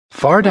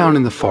Far down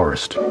in the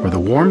forest, where the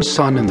warm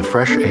sun and the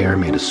fresh air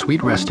made a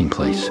sweet resting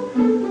place,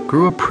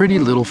 grew a pretty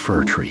little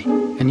fir tree,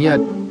 and yet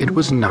it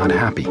was not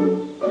happy.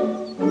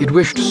 It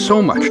wished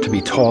so much to be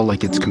tall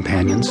like its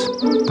companions,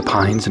 the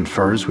pines and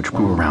firs which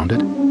grew around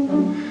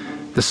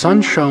it. The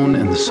sun shone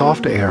and the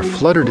soft air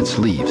fluttered its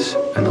leaves,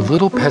 and the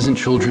little peasant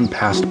children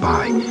passed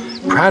by,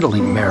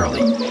 prattling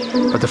merrily,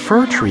 but the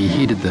fir tree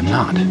heeded them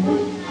not.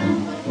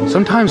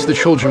 Sometimes the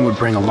children would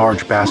bring a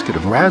large basket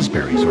of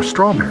raspberries or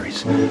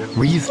strawberries,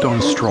 wreathed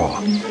on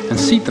straw, and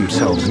seat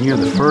themselves near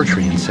the fir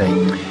tree and say,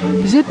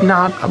 "Is it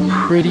not a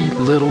pretty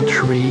little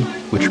tree?"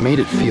 which made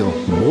it feel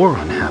more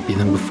unhappy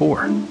than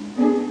before.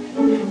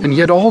 And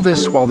yet all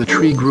this while the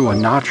tree grew a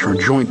notch or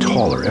joint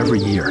taller every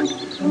year,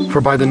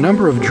 for by the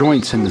number of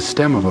joints in the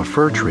stem of a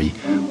fir tree,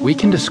 we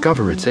can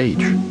discover its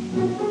age.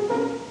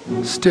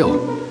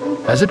 Still,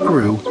 as it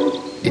grew,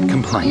 it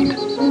complained.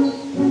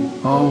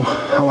 "Oh,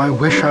 how I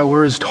wish I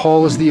were as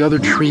tall as the other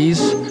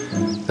trees.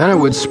 Then I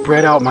would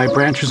spread out my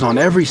branches on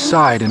every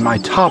side, and my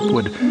top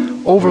would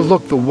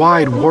overlook the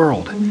wide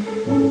world.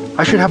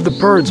 I should have the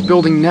birds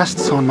building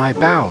nests on my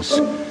boughs,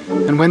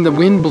 and when the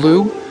wind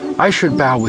blew, I should bow with